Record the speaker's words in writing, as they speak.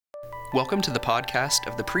Welcome to the podcast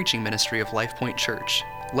of the preaching ministry of Life Point Church,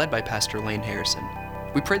 led by Pastor Lane Harrison.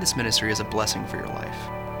 We pray this ministry is a blessing for your life.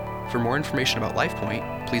 For more information about Life Point,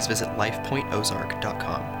 please visit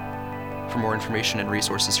lifepointozark.com. For more information and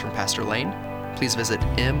resources from Pastor Lane, please visit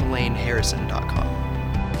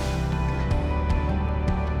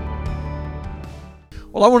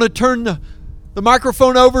mlaneharrison.com. Well, I want to turn the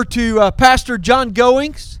microphone over to Pastor John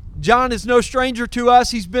Goings. John is no stranger to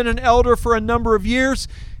us. He's been an elder for a number of years,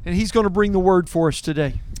 and he's going to bring the word for us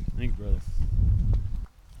today. Thank you, brother.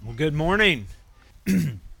 Well, good morning.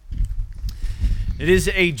 It is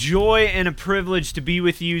a joy and a privilege to be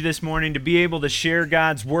with you this morning, to be able to share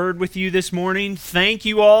God's word with you this morning. Thank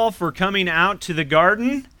you all for coming out to the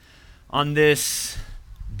garden on this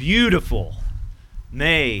beautiful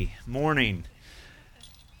May morning.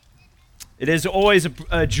 It is always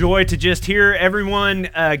a joy to just hear everyone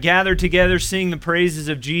gather together, sing the praises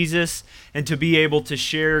of Jesus, and to be able to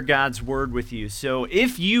share God's word with you. So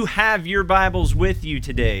if you have your Bibles with you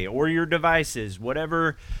today, or your devices,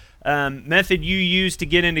 whatever method you use to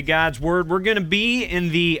get into God's word, we're going to be in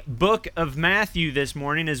the book of Matthew this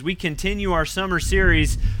morning as we continue our summer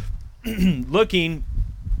series looking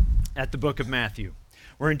at the book of Matthew.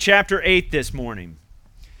 We're in chapter 8 this morning.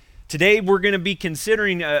 Today we're going to be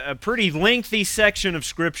considering a pretty lengthy section of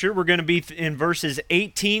Scripture. We're going to be in verses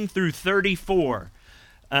 18 through 34.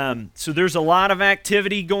 So there's a lot of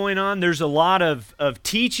activity going on. There's a lot of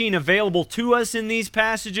teaching available to us in these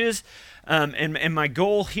passages. And my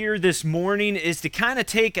goal here this morning is to kind of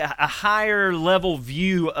take a higher level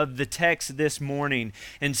view of the text this morning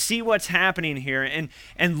and see what's happening here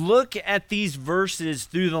and look at these verses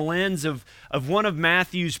through the lens of one of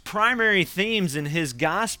Matthew's primary themes in his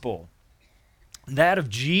gospel, that of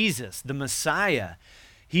Jesus, the Messiah.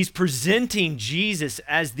 He's presenting Jesus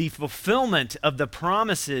as the fulfillment of the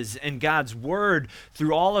promises in God's word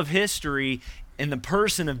through all of history in the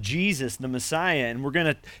person of Jesus, the Messiah. And we're going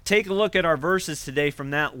to take a look at our verses today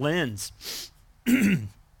from that lens.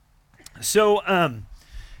 So,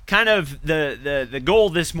 kind of the goal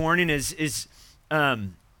this morning is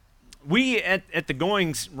we at the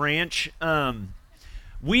Goings Ranch,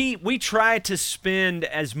 we try to spend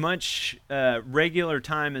as much regular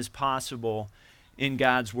time as possible in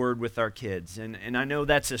God's Word with our kids. And I know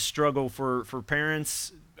that's a struggle for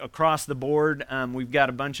parents across the board. We've got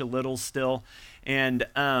a bunch of littles still.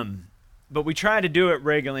 But we try to do it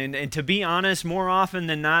regularly. And to be honest, more often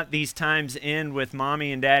than not, these times end with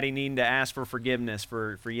mommy and daddy needing to ask for forgiveness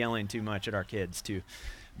for yelling too much at our kids to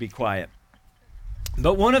be quiet.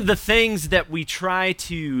 But one of the things that we try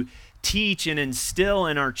to teach and instill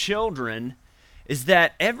in our children is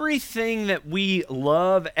that everything that we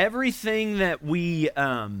love, everything that we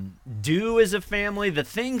do as a family, the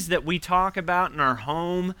things that we talk about in our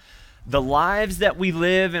home, the lives that we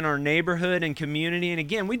live in our neighborhood and community, and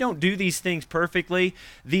again, we don't do these things perfectly.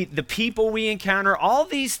 The people we encounter, all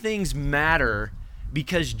these things matter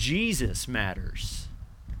because Jesus matters.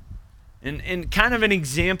 And kind of an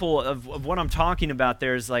example of what I'm talking about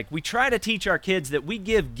there is like we try to teach our kids that we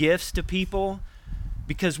give gifts to people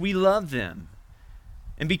because we love them.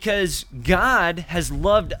 And because God has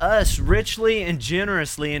loved us richly and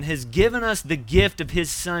generously and has given us the gift of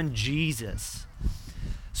His Son, Jesus.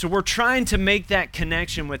 So we're trying to make that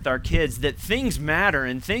connection with our kids that things matter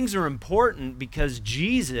and things are important because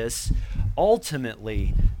Jesus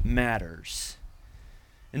ultimately matters.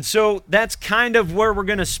 And so that's kind of where we're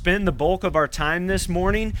going to spend the bulk of our time this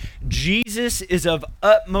morning. Jesus is of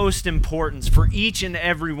utmost importance for each and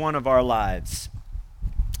every one of our lives.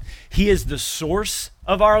 He is the source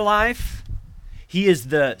of our life. He is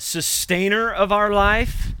the sustainer of our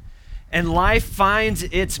life. And life finds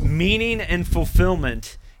its meaning and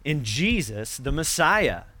fulfillment in Jesus, the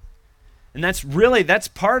Messiah. And that's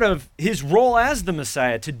part of His role as the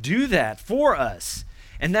Messiah, to do that for us.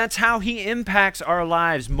 And that's how He impacts our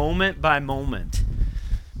lives moment by moment,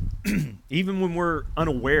 even when we're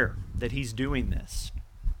unaware that He's doing this.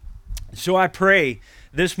 So I pray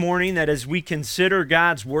this morning that as we consider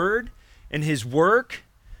God's Word and His work,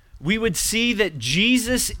 we would see that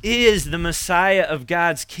Jesus is the Messiah of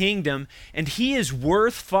God's kingdom, and He is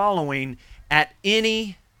worth following at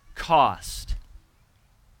any cost.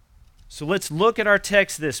 So let's look at our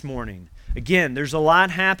text this morning. Again, there's a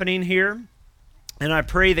lot happening here. And I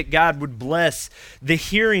pray that God would bless the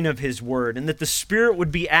hearing of His word and that the Spirit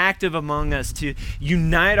would be active among us to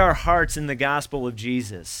unite our hearts in the gospel of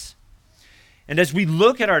Jesus. And as we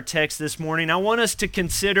look at our text this morning, I want us to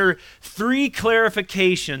consider 3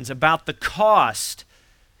 clarifications about the cost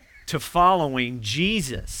to following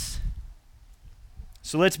Jesus.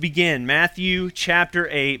 So let's begin. Matthew chapter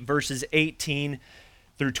 8, verses 18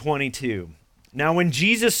 through 22. Now when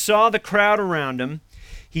Jesus saw the crowd around him,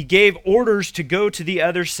 he gave orders to go to the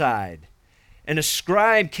other side. And a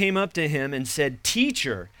scribe came up to him and said,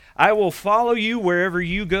 "Teacher, I will follow you wherever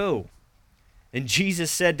you go." And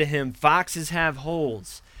Jesus said to him, "Foxes have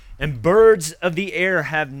holes, and birds of the air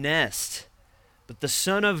have nests, but the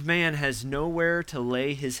Son of Man has nowhere to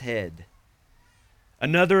lay his head."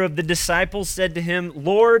 Another of the disciples said to him,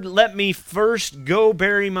 "Lord, let me first go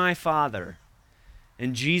bury my father."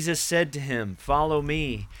 And Jesus said to him, "Follow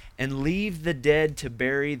me, and leave the dead to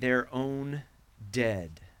bury their own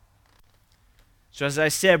dead." So as I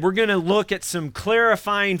said, we're going to look at some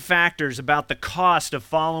clarifying factors about the cost of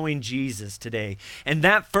following Jesus today. And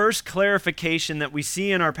that first clarification that we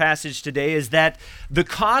see in our passage today is that the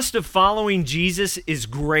cost of following Jesus is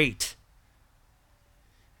great.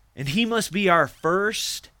 And he must be our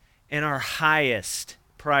first and our highest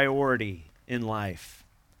priority in life.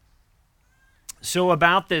 So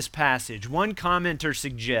about this passage, one commenter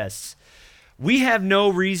suggests, we have no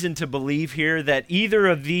reason to believe here that either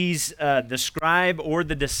of these, the scribe or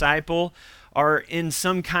the disciple, are in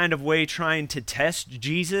some kind of way trying to test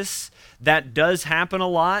Jesus. That does happen a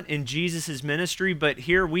lot in Jesus' ministry, but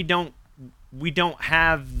here we don't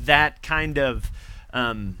have that kind of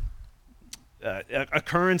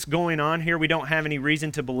occurrence going on here. We don't have any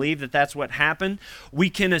reason to believe that that's what happened. We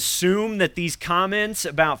can assume that these comments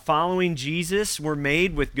about following Jesus were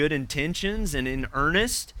made with good intentions and in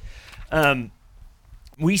earnest.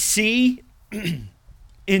 We see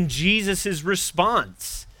in Jesus'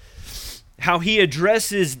 response how he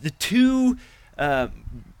addresses the two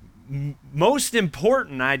most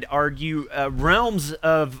important, I'd argue, realms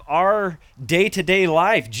of our day-to-day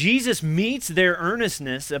life. Jesus meets their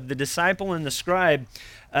earnestness of the disciple and the scribe,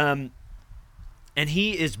 and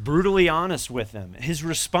he is brutally honest with them. His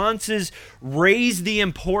responses raise the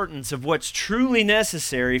importance of what's truly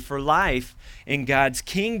necessary for life in God's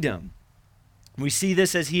kingdom. We see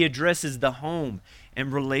this as he addresses the home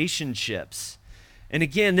and relationships. And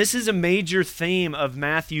again, this is a major theme of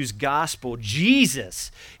Matthew's gospel. Jesus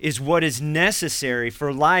is what is necessary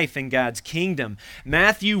for life in God's kingdom.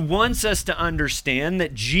 Matthew wants us to understand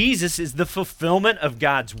that Jesus is the fulfillment of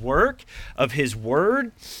God's work, of his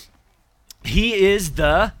word. He is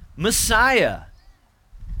the Messiah.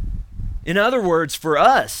 In other words, for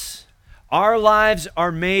us, our lives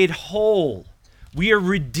are made whole. We are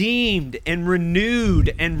redeemed and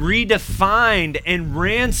renewed and redefined and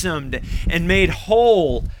ransomed and made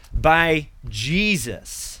whole by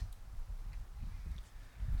Jesus.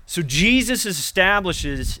 So Jesus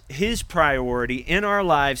establishes his priority in our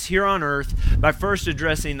lives here on earth by first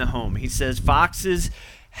addressing the home. He says, "Foxes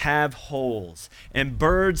have holes and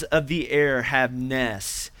birds of the air have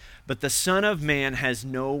nests, but the Son of Man has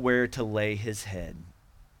nowhere to lay his head."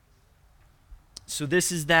 So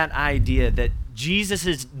this is that idea that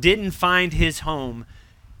Jesus didn't find his home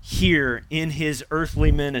here in his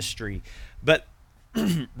earthly ministry, but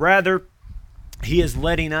rather he is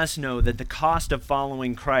letting us know that the cost of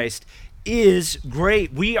following Christ is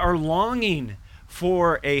great. We are longing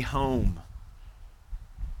for a home.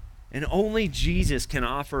 And only Jesus can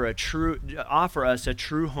offer us a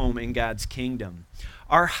true home in God's kingdom.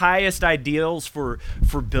 Our highest ideals for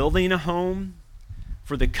building a home,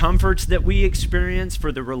 for the comforts that we experience,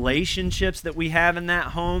 for the relationships that we have in that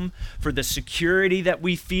home, for the security that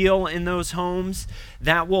we feel in those homes,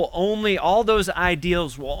 all those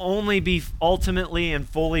ideals will only be ultimately and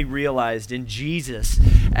fully realized in Jesus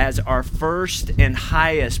as our first and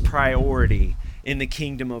highest priority in the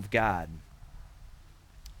kingdom of God.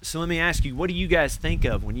 So let me ask you, what do you guys think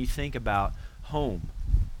of when you think about home?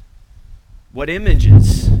 What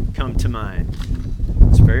images come to mind?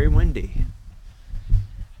 It's very windy.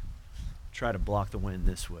 Try to block the wind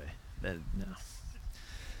this way. No.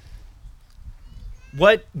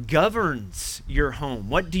 What governs your home?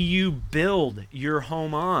 What do you build your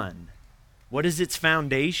home on? What is its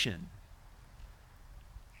foundation?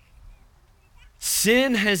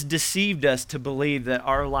 Sin has deceived us to believe that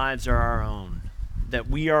our lives are our own, that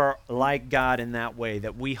we are like God in that way,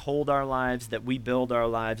 that we hold our lives, that we build our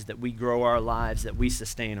lives, that we grow our lives, that we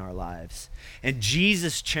sustain our lives. And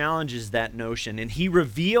Jesus challenges that notion, and he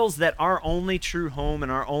reveals that our only true home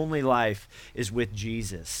and our only life is with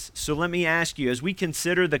Jesus. So let me ask you, as we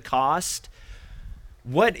consider the cost,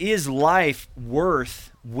 what is life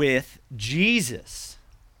worth with Jesus?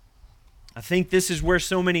 I think this is where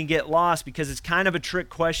so many get lost because it's kind of a trick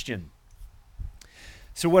question.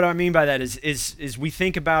 So what I mean by that is we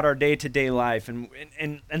think about our day-to-day life,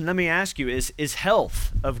 and let me ask you, is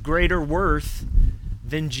health of greater worth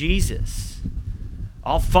than Jesus?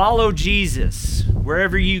 I'll follow Jesus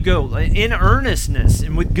wherever you go, in earnestness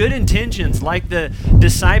and with good intentions, like the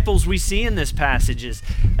disciples we see in this passage,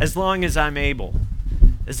 as long as I'm able,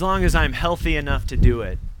 as long as I'm healthy enough to do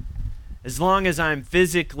it, as long as I'm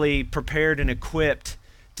physically prepared and equipped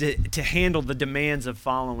to handle the demands of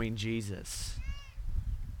following Jesus.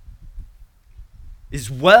 Is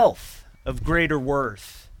wealth of greater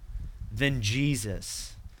worth than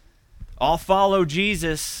Jesus? I'll follow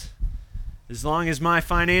Jesus as long as my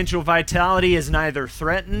financial vitality is neither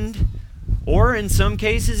threatened or in some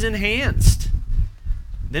cases enhanced.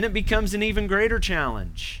 Then it becomes an even greater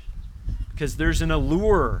challenge because there's an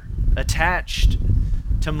allure attached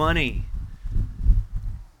to money.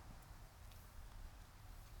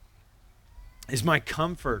 Is my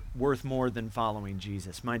comfort worth more than following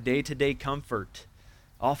Jesus? My day-to-day comfort.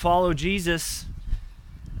 I'll follow Jesus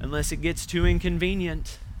unless it gets too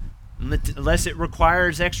inconvenient, unless it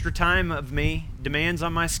requires extra time of me, demands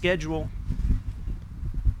on my schedule,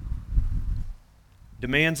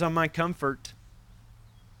 demands on my comfort.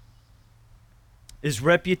 Is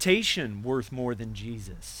reputation worth more than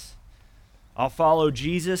Jesus? I'll follow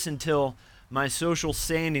Jesus until my social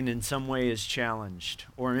standing in some way is challenged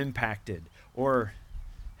or impacted, or,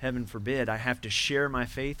 heaven forbid, I have to share my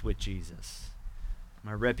faith with Jesus.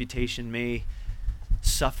 My reputation may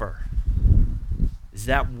suffer. Is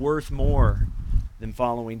that worth more than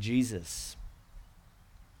following Jesus?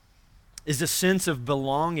 Is a sense of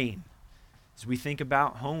belonging, as we think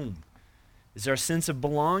about home, is our sense of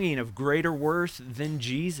belonging of greater worth than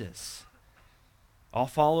Jesus? I'll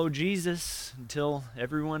follow Jesus until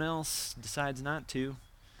everyone else decides not to,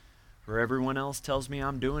 or everyone else tells me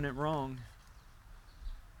I'm doing it wrong,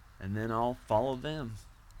 and then I'll follow them.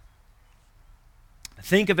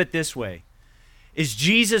 Think of it this way. Is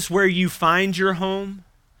Jesus where you find your home,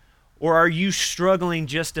 or are you struggling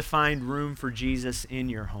just to find room for Jesus in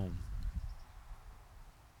your home?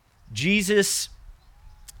 Jesus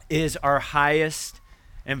is our highest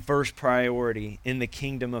and first priority in the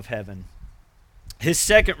kingdom of heaven. His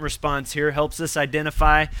second response here helps us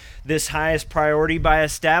identify this highest priority by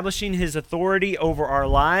establishing his authority over our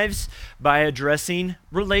lives by addressing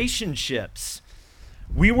relationships.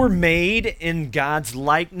 We were made in God's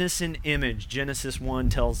likeness and image, Genesis 1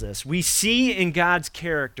 tells us. We see in God's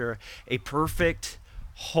character a perfect,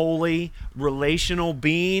 holy, relational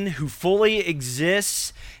being who fully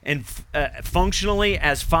exists and functionally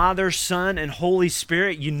as Father, Son, and Holy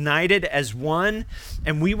Spirit united as one.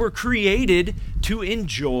 And we were created to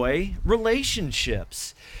enjoy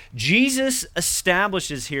relationships. Jesus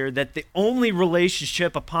establishes here that the only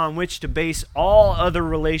relationship upon which to base all other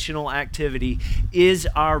relational activity is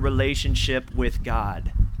our relationship with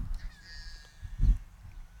God.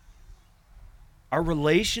 Are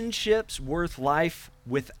relationships worth life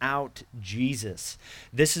without Jesus?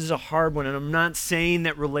 This is a hard one, and I'm not saying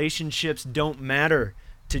that relationships don't matter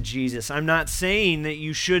to Jesus. I'm not saying that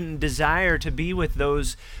you shouldn't desire to be with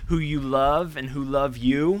those who you love and who love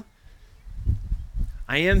you.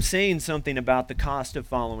 I am saying something about the cost of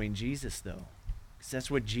following Jesus, though, because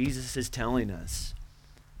that's what Jesus is telling us.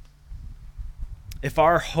 If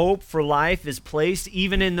our hope for life is placed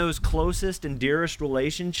even in those closest and dearest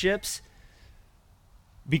relationships,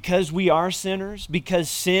 because we are sinners, because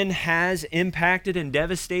sin has impacted and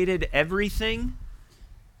devastated everything,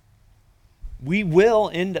 we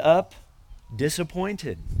will end up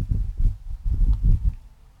disappointed.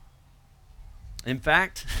 In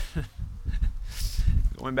fact,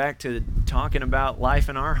 going back to talking about life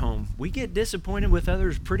in our home, we get disappointed with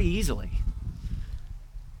others pretty easily.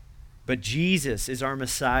 But Jesus is our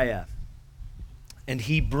Messiah, and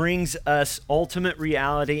he brings us ultimate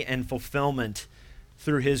reality and fulfillment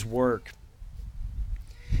through his work.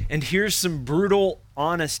 And here's some brutal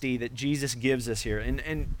honesty that Jesus gives us here.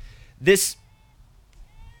 And this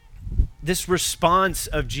response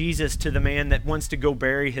of Jesus to the man that wants to go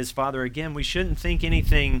bury his father, again, we shouldn't think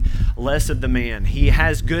anything less of the man. He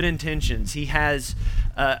has good intentions. He has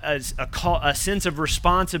a sense of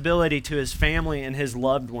responsibility to his family and his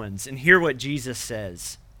loved ones. And hear what Jesus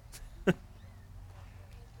says.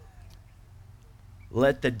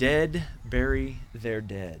 Let the dead bury their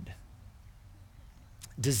dead.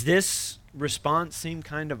 Does this response seem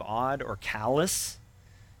kind of odd or callous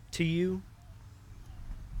to you?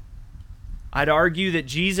 I'd argue that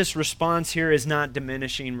Jesus' response here is not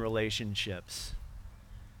diminishing relationships.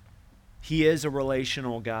 He is a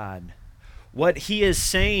relational God. What he is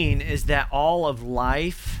saying is that all of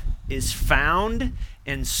life is found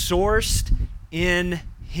and sourced in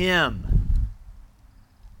him.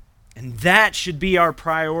 And that should be our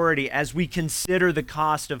priority as we consider the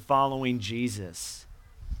cost of following Jesus.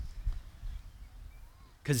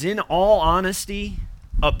 Because in all honesty,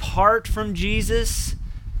 apart from Jesus,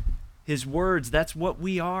 his words, that's what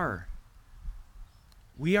we are.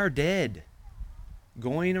 We are dead,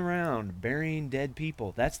 going around burying dead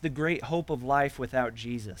people. That's the great hope of life without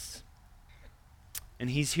Jesus.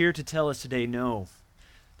 And he's here to tell us today, no,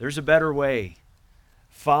 there's a better way.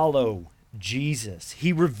 Follow Jesus.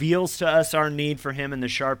 He reveals to us our need for him in the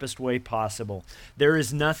sharpest way possible. There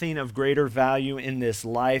is nothing of greater value in this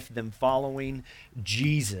life than following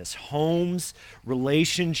Jesus. Homes,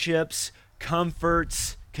 relationships,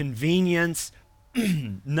 comforts, convenience,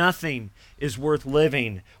 nothing is worth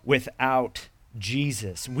living without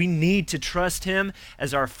Jesus. We need to trust him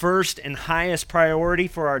as our first and highest priority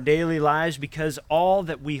for our daily lives, because all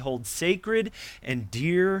that we hold sacred and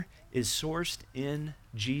dear is sourced in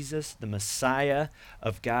Jesus, the Messiah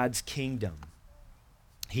of God's kingdom.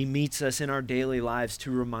 He meets us in our daily lives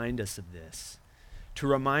to remind us of this, to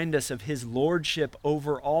remind us of his lordship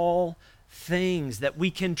over all things, that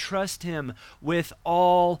we can trust him with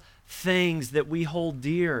all things that we hold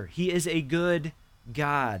dear. He is a good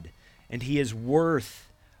God, and he is worth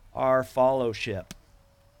our fellowship.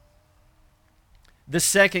 The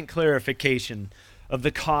second clarification of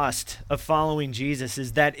the cost of following Jesus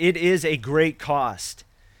is that it is a great cost,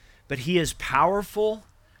 but he is powerful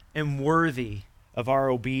and worthy of our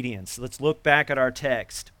obedience. Let's look back at our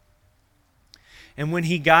text. And when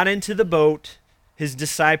he got into the boat, his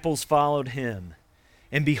disciples followed him.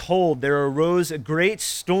 And behold, there arose a great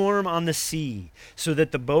storm on the sea, so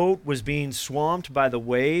that the boat was being swamped by the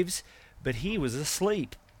waves, but he was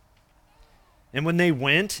asleep. And when they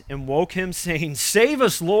went and woke him, saying, "Save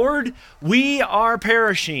us, Lord, we are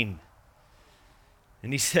perishing."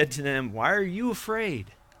 And he said to them, "Why are you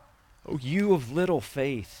afraid, O you of little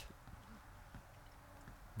faith?"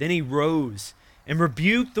 Then he rose and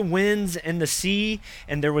rebuked the winds and the sea,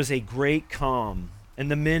 and there was a great calm. And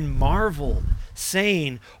the men marveled,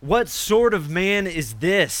 saying, "What sort of man is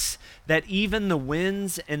this, that even the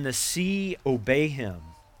winds and the sea obey him?"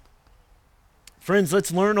 Friends,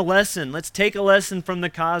 let's learn a lesson. Let's take a lesson from the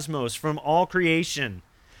cosmos, from all creation.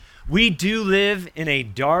 We do live in a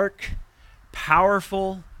dark,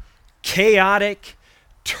 powerful, chaotic,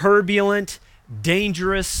 turbulent,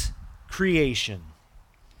 dangerous creation.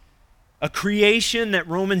 A creation that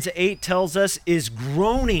Romans 8 tells us is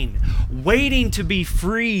groaning, waiting to be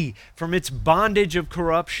free from its bondage of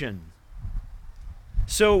corruption.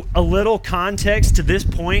 So, a little context to this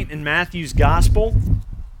point in Matthew's gospel.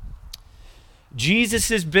 Jesus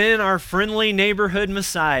has been our friendly neighborhood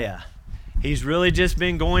Messiah. He's really just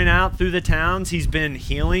been going out through the towns. He's been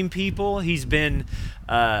healing people. He's been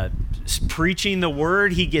preaching the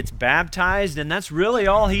word. He gets baptized, and that's really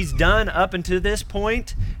all he's done up until this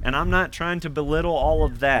point. And I'm not trying to belittle all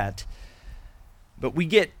of that. But we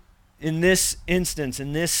get, in this instance,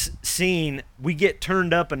 in this scene, we get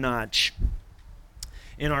turned up a notch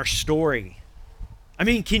in our story. I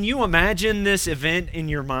mean, can you imagine this event in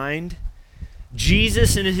your mind?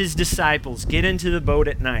 Jesus and his disciples get into the boat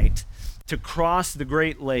at night to cross the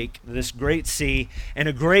great lake, this great sea, and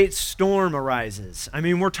a great storm arises. I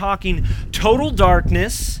mean, we're talking total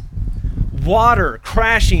darkness, water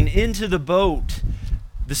crashing into the boat,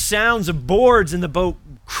 the sounds of boards in the boat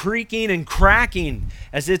creaking and cracking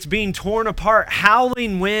as it's being torn apart,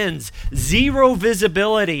 howling winds, zero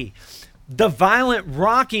visibility, the violent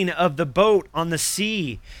rocking of the boat on the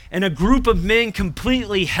sea, and a group of men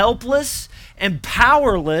completely helpless and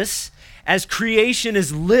powerless as creation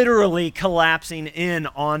is literally collapsing in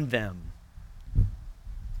on them.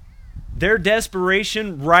 Their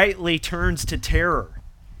desperation rightly turns to terror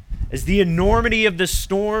as the enormity of the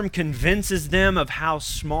storm convinces them of how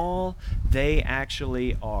small they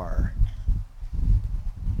actually are.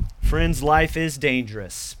 Friends, life is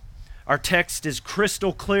dangerous. Our text is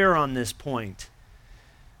crystal clear on this point.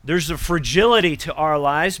 There's a fragility to our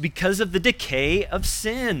lives because of the decay of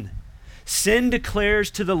sin. Sin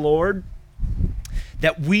declares to the Lord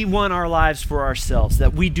that we want our lives for ourselves,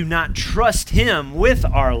 that we do not trust him with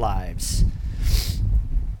our lives.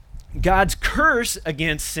 God's curse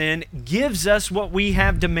against sin gives us what we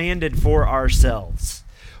have demanded for ourselves.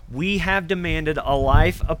 We have demanded a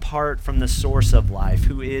life apart from the source of life,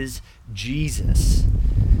 who is Jesus.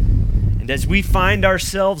 And as we find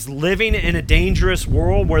ourselves living in a dangerous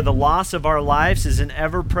world where the loss of our lives is an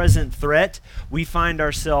ever-present threat, we find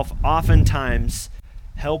ourselves oftentimes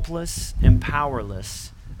helpless and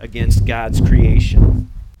powerless against God's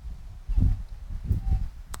creation.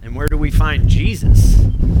 And where do we find Jesus?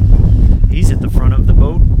 He's at the front of the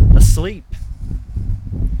boat, asleep.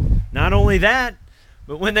 Not only that,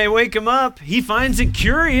 but when they wake him up, he finds it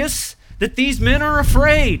curious that these men are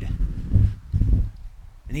afraid.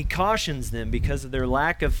 And he cautions them because of their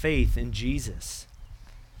lack of faith in Jesus.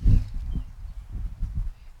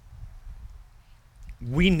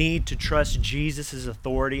 We need to trust Jesus'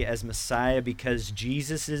 authority as Messiah because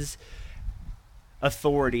Jesus'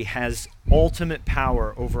 authority has ultimate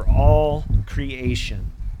power over all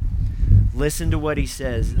creation. Listen to what he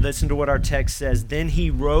says. Listen to what our text says. Then he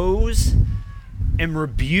rose and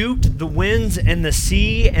rebuked the winds and the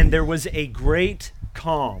sea, and there was a great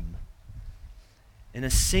calm. In a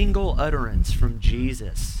single utterance from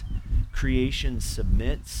Jesus, creation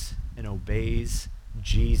submits and obeys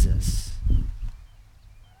Jesus.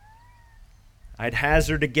 I'd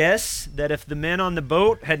hazard a guess that if the men on the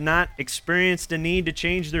boat had not experienced a need to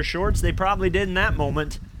change their shorts, they probably did in that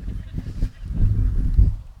moment.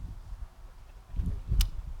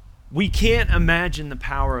 We can't imagine the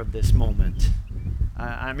power of this moment.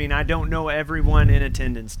 I mean, I don't know everyone in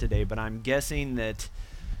attendance today, but I'm guessing that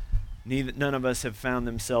none of us have found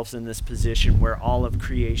themselves in this position where all of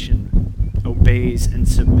creation obeys and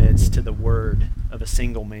submits to the word of a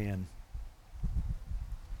single man.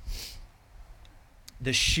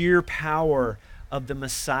 The sheer power of the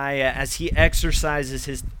Messiah as he exercises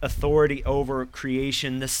his authority over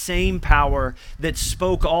creation, the same power that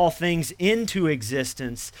spoke all things into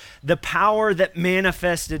existence, the power that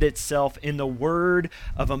manifested itself in the word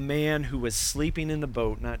of a man who was sleeping in the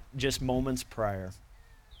boat not just moments prior.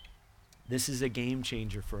 This is a game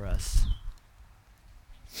changer for us.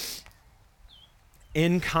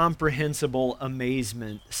 Incomprehensible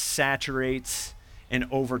amazement saturates and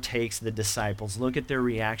overtakes the disciples. Look at their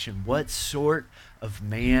reaction. What sort of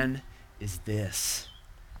man is this?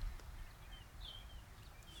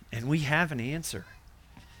 And we have an answer.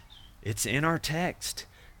 It's in our text.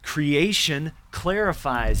 Creation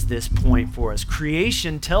clarifies this point for us.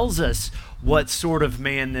 Creation tells us what sort of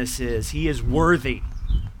man this is. He is worthy.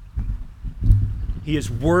 He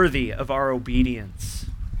is worthy of our obedience.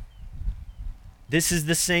 This is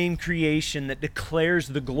the same creation that declares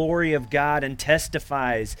the glory of God and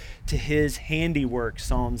testifies to his handiwork,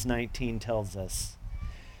 Psalms 19 tells us.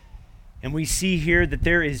 And we see here that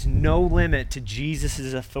there is no limit to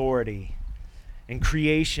Jesus' authority. And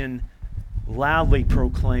creation loudly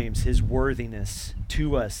proclaims his worthiness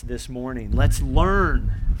to us this morning. Let's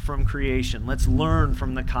learn from creation. Let's learn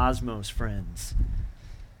from the cosmos, friends.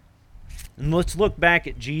 And let's look back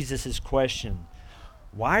at Jesus' question.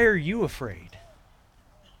 Why are you afraid?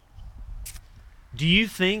 Do you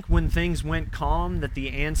think when things went calm that the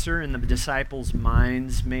answer in the disciples'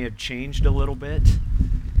 minds may have changed a little bit?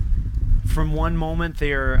 From one moment,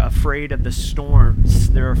 they're afraid of the storms.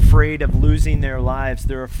 They're afraid of losing their lives.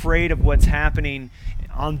 They're afraid of what's happening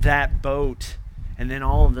on that boat. And then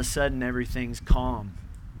all of a sudden, everything's calm.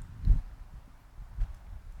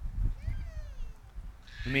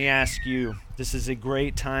 Let me ask you, this is a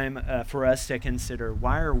great time for us to consider,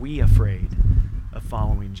 why are we afraid of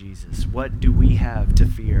following Jesus? What do we have to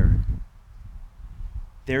fear?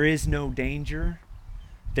 There is no danger.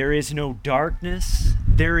 There is no darkness.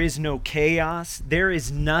 There is no chaos. There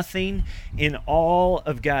is nothing in all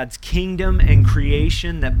of God's kingdom and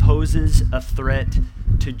creation that poses a threat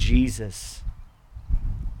to Jesus.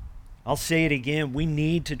 I'll say it again. We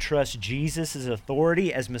need to trust Jesus'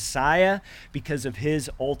 authority as Messiah because of his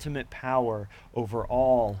ultimate power over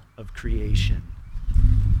all of creation.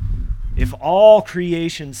 If all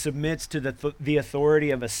creation submits to the authority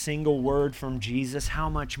of a single word from Jesus, how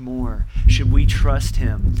much more should we trust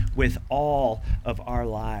him with all of our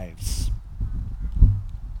lives?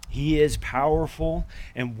 He is powerful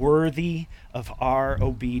and worthy of our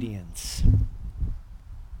obedience.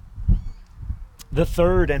 The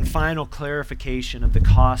third and final clarification of the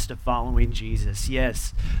cost of following Jesus.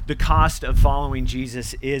 Yes, the cost of following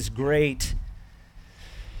Jesus is great.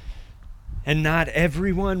 And not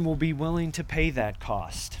everyone will be willing to pay that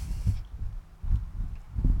cost.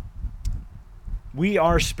 We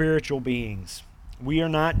are spiritual beings. We are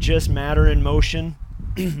not just matter in motion.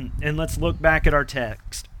 And let's look back at our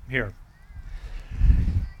text here.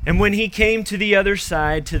 And when he came to the other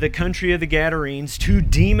side, to the country of the Gadarenes, 2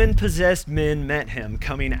 demon-possessed men met him,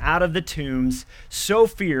 coming out of the tombs, so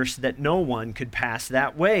fierce that no one could pass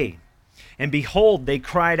that way. And behold, they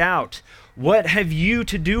cried out, "What have you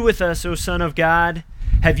to do with us, O Son of God?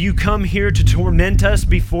 Have you come here to torment us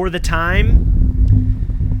before the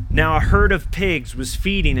time?" Now a herd of pigs was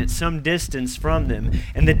feeding at some distance from them,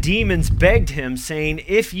 and the demons begged him, saying,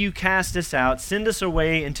 "If you cast us out, send us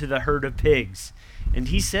away into the herd of pigs." And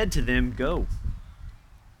he said to them, "Go."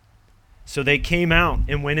 So they came out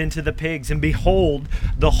and went into the pigs, and behold,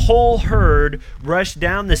 the whole herd rushed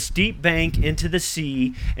down the steep bank into the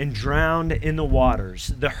sea and drowned in the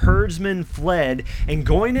waters. The herdsmen fled, and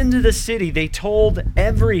going into the city, they told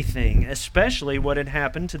everything, especially what had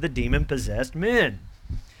happened to the demon-possessed men.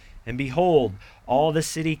 And behold, all the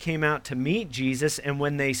city came out to meet Jesus, and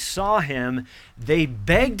when they saw him, they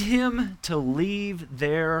begged him to leave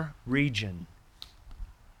their region.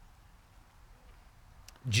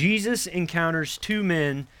 Jesus encounters two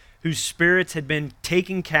men whose spirits had been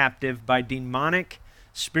taken captive by demonic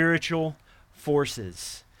spiritual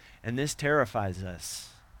forces. And this terrifies us.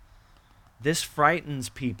 This frightens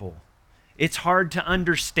people. It's hard to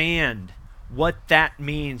understand what that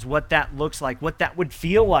means, what that looks like, what that would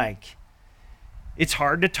feel like. It's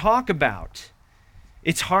hard to talk about.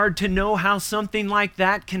 It's hard to know how something like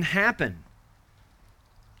that can happen.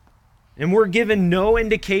 And we're given no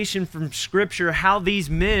indication from Scripture how these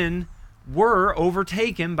men were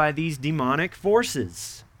overtaken by these demonic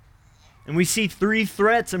forces. And we see three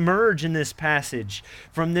threats emerge in this passage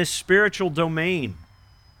from this spiritual domain.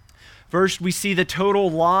 First, we see the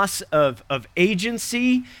total loss of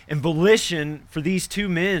agency and volition for these two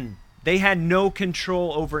men. They had no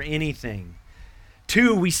control over anything.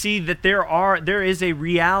 Two, we see that there is a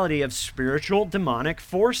reality of spiritual demonic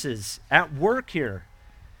forces at work here.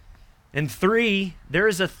 And three, there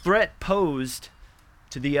is a threat posed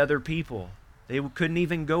to the other people. They couldn't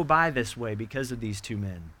even go by this way because of these two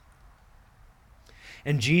men.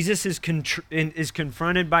 And Jesus is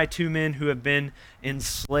confronted by two men who have been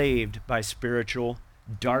enslaved by spiritual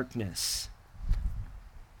darkness.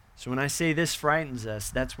 So when I say this frightens us,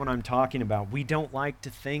 that's what I'm talking about. We don't like to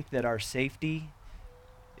think that our safety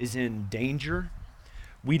is in danger.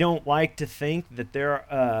 We don't like to think that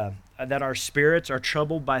that our spirits are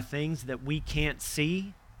troubled by things that we can't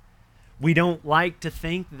see. We don't like to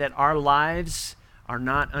think that our lives are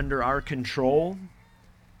not under our control.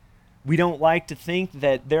 We don't like to think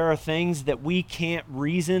that there are things that we can't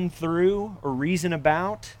reason through or reason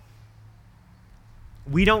about.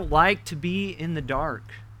 We don't like to be in the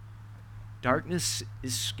dark. Darkness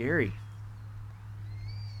is scary.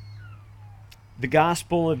 The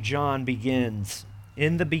Gospel of John begins,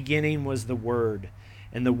 "In the beginning was the Word,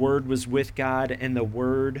 and the Word was with God, and the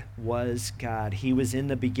Word was God. He was in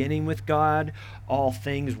the beginning with God. All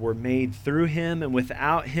things were made through him, and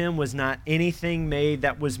without him was not anything made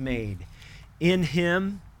that was made. In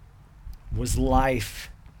him was life,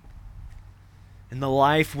 and the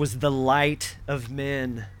life was the light of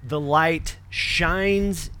men. The light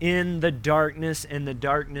shines in the darkness, and the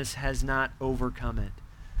darkness has not overcome it."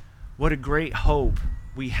 What a great hope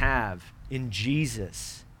we have in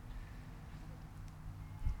Jesus.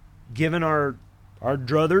 Given our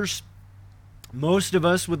druthers, most of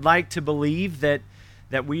us would like to believe that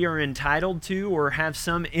we are entitled to or have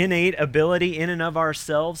some innate ability in and of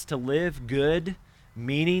ourselves to live good,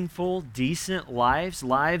 meaningful, decent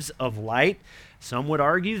lives of light. Some would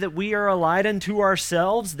argue that we are a light unto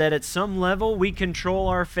ourselves, that at some level we control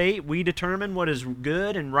our fate, we determine what is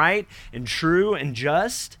good and right and true and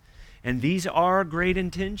just, and these are great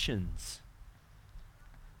intentions.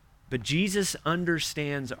 But Jesus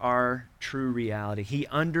understands our true reality. He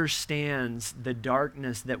understands the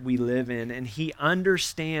darkness that we live in, and he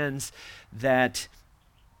understands that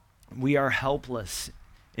we are helpless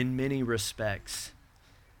in many respects.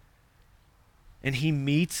 And he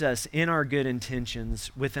meets us in our good intentions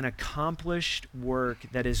with an accomplished work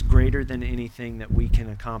that is greater than anything that we can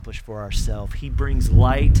accomplish for ourselves. He brings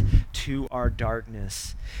light to our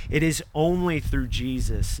darkness. It is only through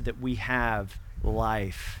Jesus that we have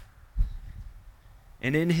life.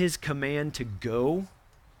 And in his command to go,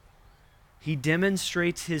 he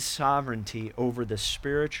demonstrates his sovereignty over the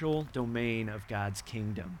spiritual domain of God's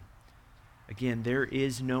kingdom. Again, there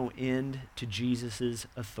is no end to Jesus'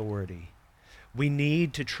 authority. We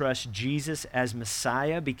need to trust Jesus as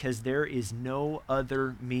Messiah because there is no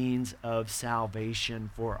other means of salvation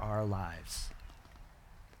for our lives.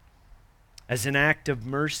 As an act of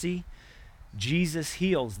mercy, Jesus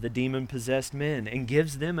heals the demon-possessed men and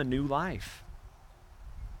gives them a new life.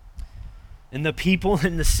 And the people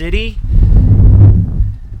in the city,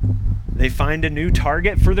 they find a new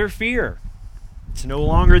target for their fear. It's no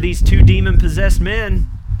longer these two demon-possessed men.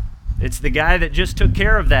 It's the guy that just took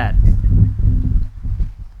care of that.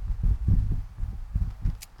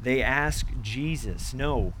 They ask Jesus.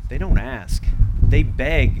 No, they don't ask. They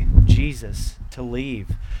beg Jesus to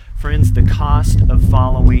leave. Friends, the cost of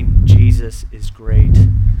following Jesus is great,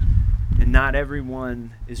 and not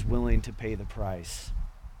everyone is willing to pay the price.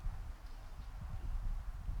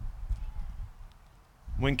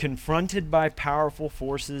 When confronted by powerful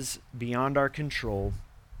forces beyond our control,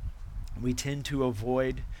 we tend to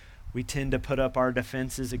avoid, we tend to put up our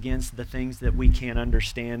defenses against the things that we can't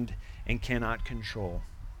understand and cannot control.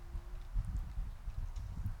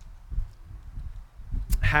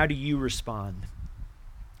 How do you respond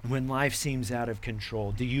when life seems out of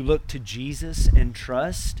control? Do you look to Jesus and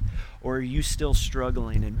trust, or are you still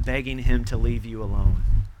struggling and begging him to leave you alone?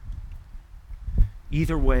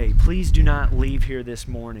 Either way, please do not leave here this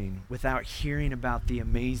morning without hearing about the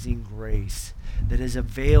amazing grace that is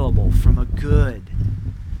available from a good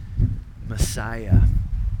Messiah.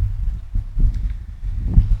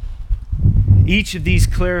 Each of these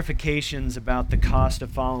clarifications about the cost of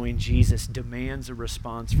following Jesus demands a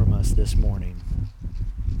response from us this morning.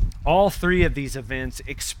 All three of these events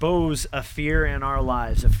expose a fear in our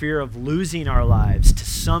lives, a fear of losing our lives to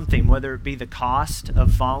something, whether it be the cost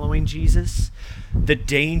of following Jesus, the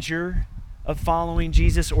danger of following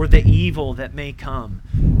Jesus, or the evil that may come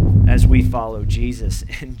as we follow Jesus.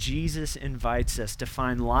 And Jesus invites us to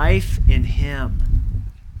find life in him.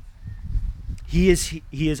 He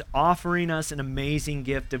is offering us an amazing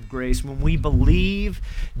gift of grace. When we believe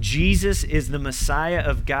Jesus is the Messiah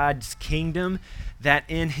of God's kingdom, that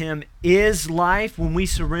in him is life, when we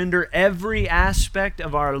surrender every aspect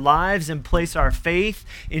of our lives and place our faith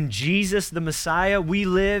in Jesus the Messiah, we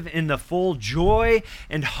live in the full joy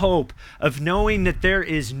and hope of knowing that there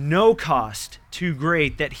is no cost too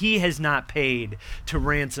great that he has not paid to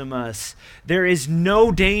ransom us. There is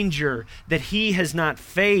no danger that he has not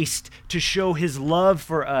faced to show his love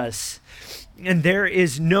for us. And there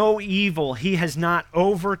is no evil he has not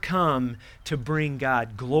overcome to bring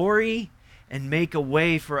God glory and make a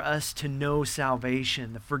way for us to know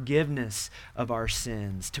salvation, the forgiveness of our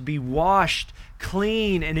sins, to be washed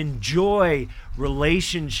clean and enjoy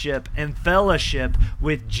relationship and fellowship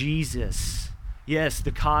with Jesus. Yes,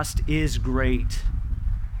 the cost is great,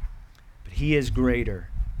 but he is greater.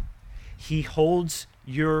 He holds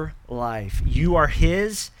your life. You are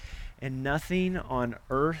his, and nothing on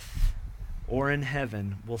earth or in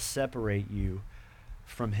heaven will separate you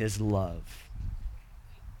from his love.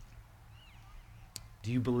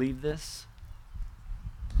 Do you believe this?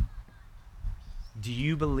 Do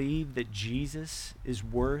you believe that Jesus is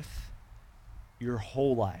worth your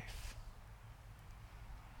whole life?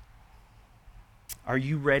 Are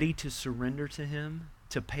you ready to surrender to him,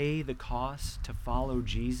 to pay the cost, to follow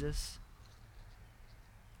Jesus?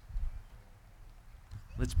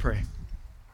 Let's pray.